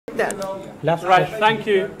that. Last Right,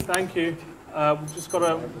 question. thank you. We've just got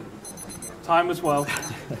a time as well.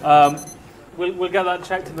 We'll get that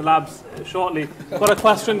checked in the labs shortly. Got a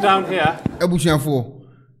question down here. Abusiafo,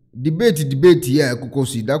 debate here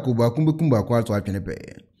kukosi da ko ba kumbekumba kwa to atwene pe.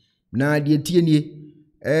 Na de tie nie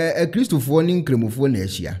Christopher ni nkremofo na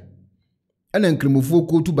ahia. Ana nkremofo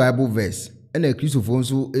quote Bible verse. Ana Christopher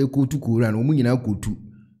nso quote Quran, omu nyina quote.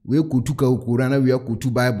 We quote ka Quran na we quote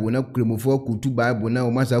Bible na nkremofo quote Bible na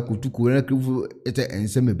o masa quote Quran na kremofo ete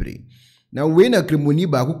ensemebre. Na we na kremoni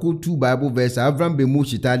ba quote Bible verse Avram be mu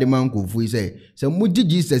chitade mankofo say muji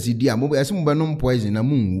Jesus di a mo yase mo be no poison na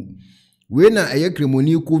munwu. We na eye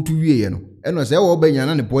kremoni quote wie no. Eno say wo ba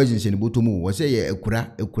nyana ne poison se ne botomu wo say ye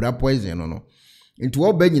ekura poison no. Nti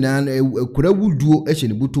wo ba nyina ekura wuduo ehye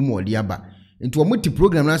ne botomu ode aba. Nti wo muti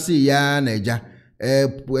program na say ya na eja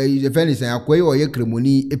Fenison akoye oye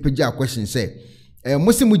kremoni epegya question say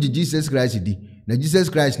musi Jesus Christ di na Jesus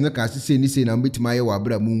Christ na ka se ni say na mbetima ye wa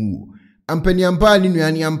bra munwu ampani ampa ni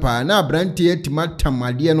nuane ampa na abrante etima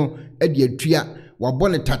tamade no e de atua wa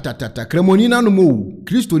bone tatatata kremoni na no mo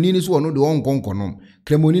Kristo ni so no de onkonkonom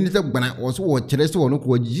kremoni ni se gbana wo so wo kire se wo no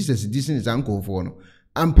ko Jesus di sin zankofo no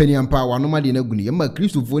ampani ampa wa no ma de na guni ye ma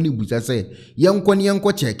Kristo fo ni busa say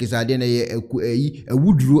yenko check sade na ye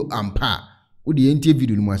awuduro ampa.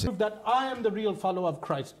 That I am the real follower of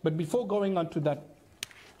Christ. But before going on to that,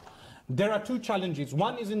 there are two challenges.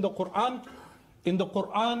 One is in the Quran. In the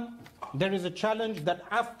Quran, there is a challenge that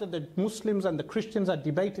after the Muslims and the Christians are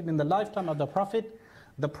debated in the lifetime of the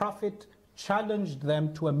Prophet challenged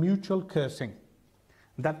them to a mutual cursing.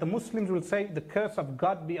 That the Muslims will say, the curse of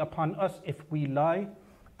God be upon us if we lie.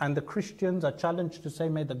 And the Christians are challenged to say,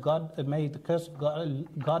 may the curse of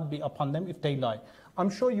God be upon them if they lie. I'm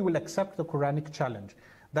sure you will accept the Quranic challenge.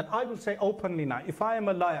 That I will say openly now, if I am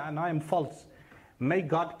a liar and I am false, may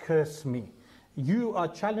God curse me. You are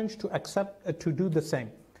challenged to accept, to do the same.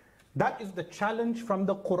 That is the challenge from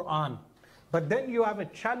the Quran. But then you have a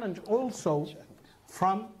challenge also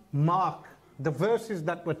from Mark, the verses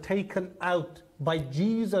that were taken out by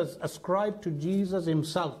Jesus, ascribed to Jesus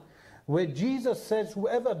himself, where Jesus says,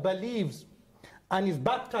 whoever believes and is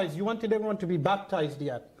baptized, you wanted everyone to be baptized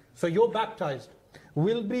yet, so you're baptized,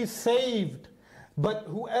 will be saved, but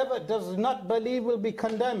whoever does not believe will be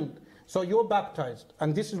condemned. So you're baptized,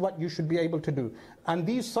 and this is what you should be able to do. And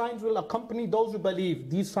these signs will accompany those who believe.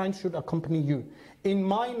 These signs should accompany you. In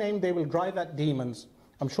my name they will drive out demons.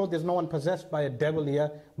 I'm sure there's no one possessed by a devil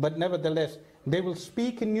here, but nevertheless, they will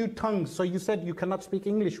speak in new tongues. So you said you cannot speak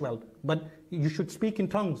English well, but you should speak in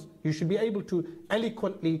tongues. You should be able to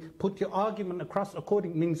eloquently put your argument across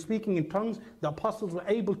according, meaning speaking in tongues. The apostles were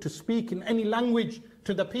able to speak in any language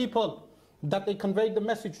to the people that they conveyed the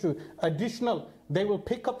message to. Additional, they will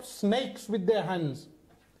pick up snakes with their hands.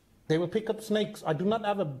 They will pick up snakes. I do not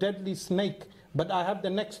have a deadly snake, but I have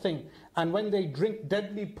the next thing. And when they drink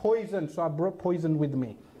deadly poison, so I brought poison with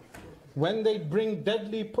me. When they drink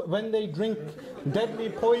deadly poison,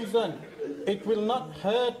 it will not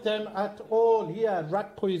hurt them at all. Here,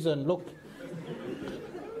 rat poison, look.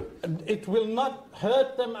 It will not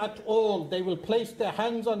hurt them at all. They will place their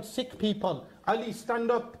hands on sick people. Ali,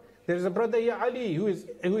 stand up. There's a brother here, Ali, who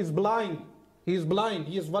is blind. He is blind.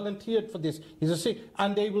 He has volunteered for this. He's a sick,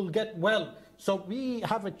 and they will get well. So we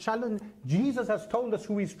have a challenge. Jesus has told us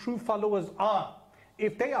who his true followers are.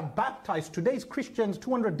 If they are baptized, today's Christians,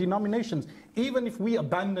 200 denominations, even if we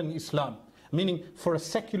abandon Islam, meaning for a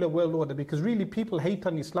secular world order, because really people hate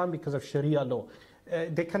on Islam because of Sharia law.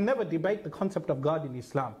 They can never debate the concept of God in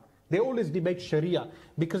Islam. They always debate Sharia,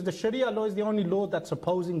 because the Sharia law is the only law that's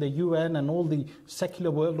opposing the UN and all the secular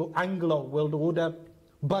world or Anglo world order.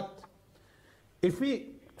 But if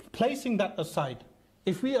we, placing that aside,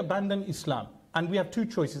 if we abandon Islam, and we have two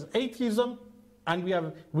choices, atheism, and we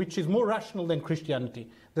have, which is more rational than Christianity.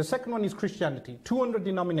 The second one is Christianity. 200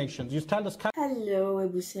 denominations. You tell us. Hello,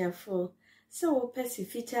 Ebusiafo. So,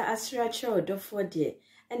 Pesifita Asracha or Dofode,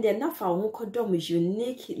 and then Nafa Hokodom is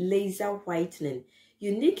unique laser whitening.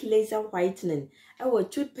 Unique laser whitening. Our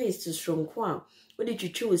toothpaste is from Kwa. What did you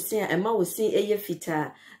choose? Say, Emma was saying a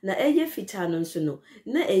fita. Na eye fita non sono.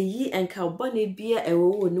 Na a ye and carbonate beer a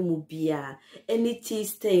wo no mu beer. Any tea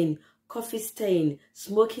stain. Coffee stain,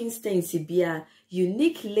 smoking stain, sibia,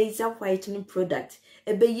 unique laser whitening product.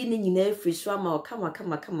 Ebe yini nyina free swama or kama.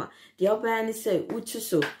 The obani say uchu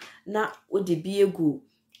so na odi biegu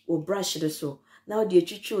or brush the so. Now the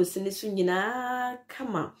chuchu sinisu nyina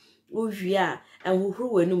kama uvia and who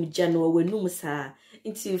wenum jano wenum sa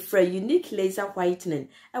into free unique laser whitening.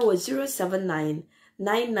 I was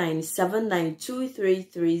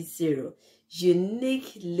 079-9979-2330.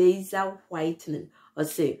 Unique laser whitening or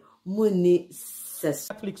say Muni says.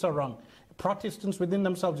 Catholics are wrong. Protestants within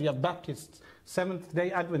themselves, you have Baptists,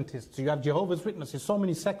 Seventh-day Adventists, you have Jehovah's Witnesses, so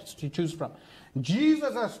many sects to choose from.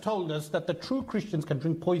 Jesus has told us that the true Christians can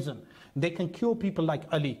drink poison. They can cure people like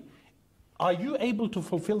Ali. Are you able to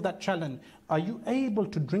fulfill that challenge? Are you able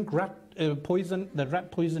to drink rat poison? The rat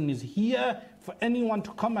poison is here for anyone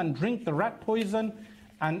to come and drink the rat poison.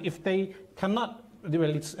 And if they cannot,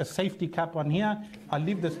 well, it's a safety cap on here. I'll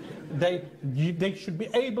leave this. They should be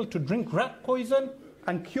able to drink rat poison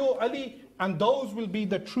and cure Ali, and those will be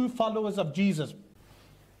the true followers of Jesus.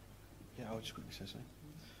 Yeah, I'll just quickly say something.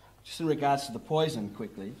 Just in regards to the poison,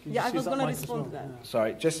 quickly. Yeah, I was going to respond to that.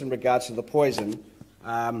 Sorry, just in regards to the poison,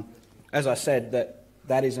 as I said,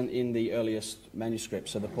 that isn't in the earliest manuscript,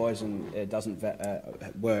 so the poison doesn't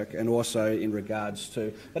work, and also in regards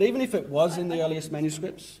to... But even if it was in the earliest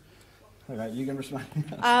manuscripts... Okay, you can respond.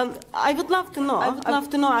 I would love to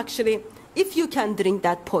know, actually, if you can drink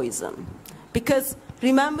that poison. Because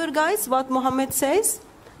remember, guys, what Muhammad says?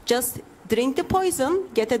 Just drink the poison,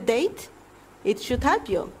 get a date, it should help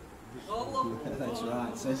you. That's right,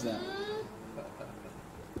 it says that.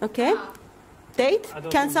 Okay? Date?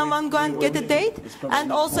 Can someone go and get a date?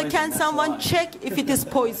 And also, can someone check if it is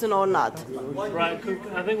poison or not? Right,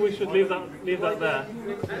 I think we should leave that there.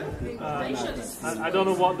 I don't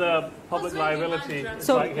know what the public liability is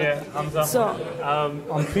like here, Hamza.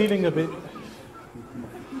 I'm feeling a bit...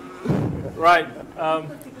 Right.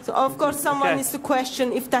 So, of course, someone needs to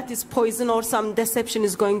question if that is poison or some deception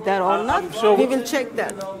is going there or not. I'm sure we will check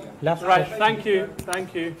that. Right, thank you.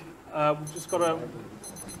 We've just got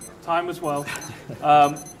time as well.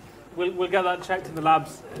 We'll get that checked in the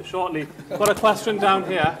labs shortly. Got a question down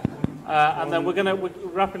here, and then we're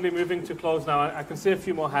rapidly moving to close now. I can see a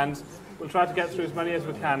few more hands. We'll try to get through as many as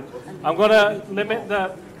we can. I'm going to limit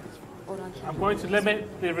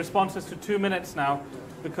the responses to 2 minutes now,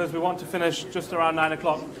 because we want to finish just around 9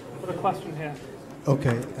 o'clock. Got a question here.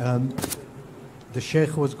 Okay, the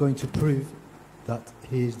Sheikh was going to prove that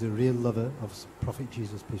he is the real lover of Prophet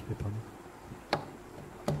Jesus, peace be upon him.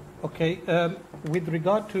 Okay, with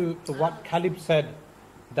regard to what Caleb said,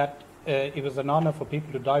 that it was an honor for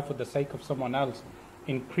people to die for the sake of someone else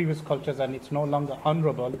in previous cultures, and it's no longer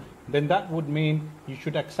honorable, then that would mean you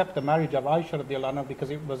should accept the marriage of Aisha radiallahu anha, because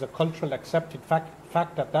it was a cultural accepted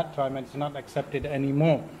fact at that time, and it's not accepted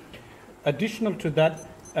anymore. Additional to that,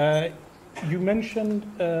 you mentioned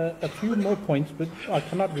a few more points, but I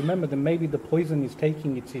cannot remember them. Maybe the poison is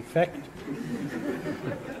taking its effect.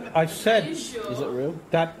 I said, is it real?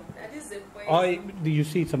 That you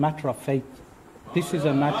see, it's a matter of faith. This is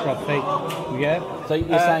a matter of faith. Yeah. So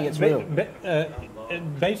you're saying it's real?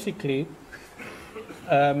 Basically,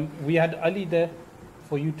 we had Ali there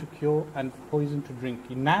for you to cure and poison to drink.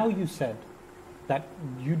 Now you said that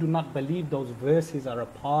you do not believe those verses are a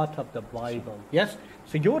part of the Bible. Yes?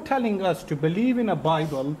 So you're telling us to believe in a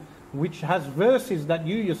Bible which has verses that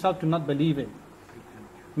you yourself do not believe in.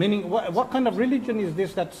 Meaning, what kind of religion is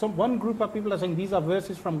this, that one group of people are saying these are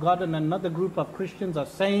verses from God, and another group of Christians are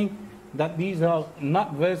saying that these are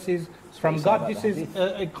not verses from God? This is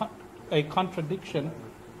a contradiction.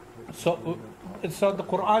 So the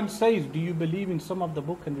Quran says, do you believe in some of the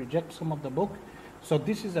book and reject some of the book? So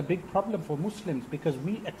this is a big problem for Muslims, because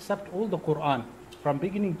we accept all the Quran from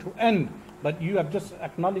beginning to end, but you have just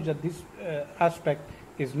acknowledged that this aspect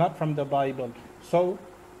is not from the Bible. So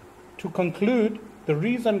to conclude, the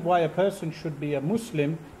reason why a person should be a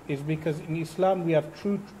Muslim is because in Islam we have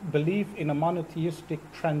true belief in a monotheistic,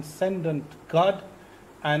 transcendent God,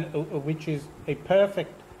 and which is a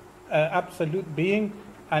perfect, absolute being.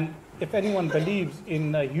 And if anyone believes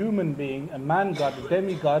in a human being, a man God, a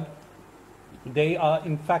demigod, they are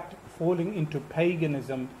in fact falling into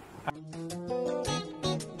paganism.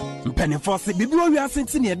 Mpenefo se bibi o wiase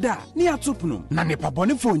nti ne da ne atopno na ne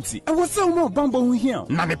pabone fonti e wo se wo bambo hu hia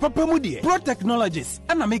na ne papa mu de Pro Technologies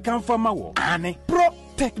ana me kan fama wo ane Pro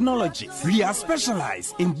Technologies. We are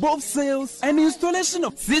specialized in both sales and installation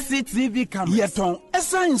of CCTV cameras. Yeton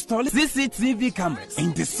esa install CCTV cameras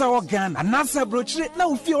in the South Ghana and NASA brochure na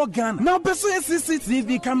ufi Ghana. Now beso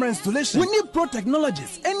CCTV camera installation. We need Pro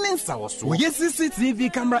Technologies and Ninsa we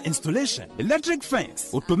CCTV camera installation, electric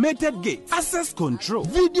fence, automated gate, access control,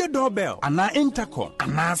 video doorbell, and intercom,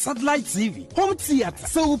 and satellite TV, home theater,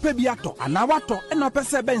 so upebiato, and wato, and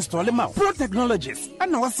opesebe install ma. Pro Technologies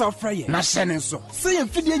and our software na shenenso. Say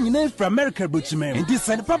fidye nyina from America brochime and this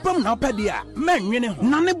and papa na pedia men nwene ho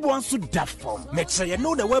na ne bo anso da form make sure you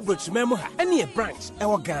know the web brochime mu ha any branch e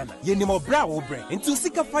wo Ghana ye ni mo bra wo bre into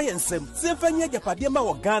sika fire nsem se fanya japade ma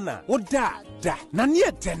wo Ghana wo da da na ne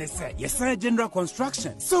etene se yesa general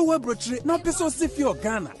construction so we brochire na peso si fi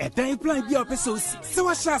Ghana edan plan bi opeso si se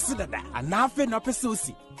wa sha se dada ana afi na peso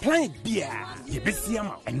si plan bia ye besi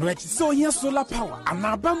ama eno echi so here solar power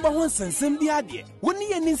ana bamba ho sensem bi ade woni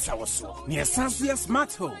ye ni nsa wo so ne esanso ye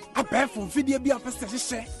smart home abefo fidie bi apese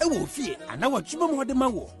hye e wo fie ana watwuma mo de ma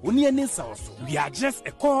wo woni ye ni nsa wo so we are just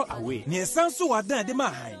a call away ne esanso wadan de ma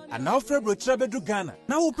han ana ofre brochire bedu Ghana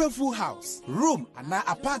na wo pe full house room ana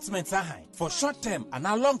apartment ahan for short term and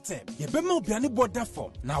long term ye be ma obiane border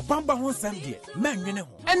form na bamba ho nsem de manwene ho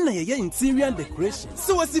enna ye interior decoration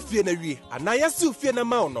so wasi fie na wie ana ye si fie na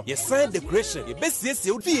ma no ye sign decoration ye be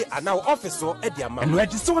siesie fie ana office so e de ama no e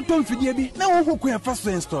so tom fidie bi na wo kokon fa so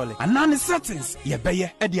install ana ne settings ye be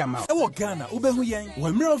ye e de ama e wo Ghana wo be hu yen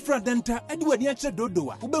wo mre ofra denta e de wani a che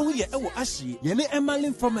dodowa wo be hu ye e wo ahie ye ne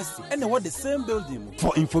Emerlin Pharmacy and what the same building.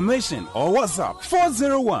 For information or WhatsApp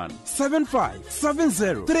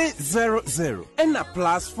 401-7570-300 and a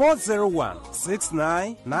plus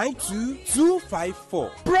 401-6992-254.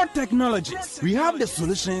 Pro Technologies. We have the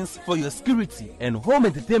solutions for your security and home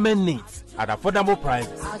entertainment needs at affordable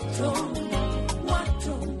prices.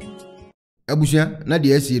 Abusia na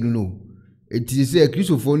de ese no. Eti se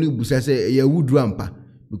Christopher ni busa se ya wudru ampa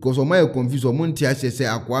because o my confuse o monti ase se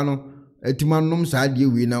akwa no etimanom saa de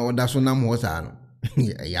wi na oda so nam ho saa no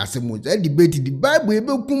ya se mo za debate the Bible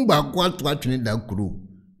ebe kum ba kwa to atwene da kuro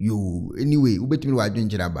yo anyway ubetimi wa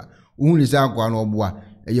adwenkyira ba uhuni se akwa no oboa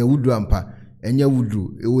ya wudru ampa enya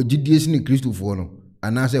wudru e wo gidie si ni Christopher no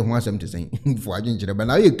ana se ho asem te sen fo adwenkyira ba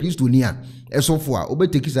na ye Kristo ni a esofo a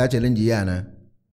obeteki saa challenge ya na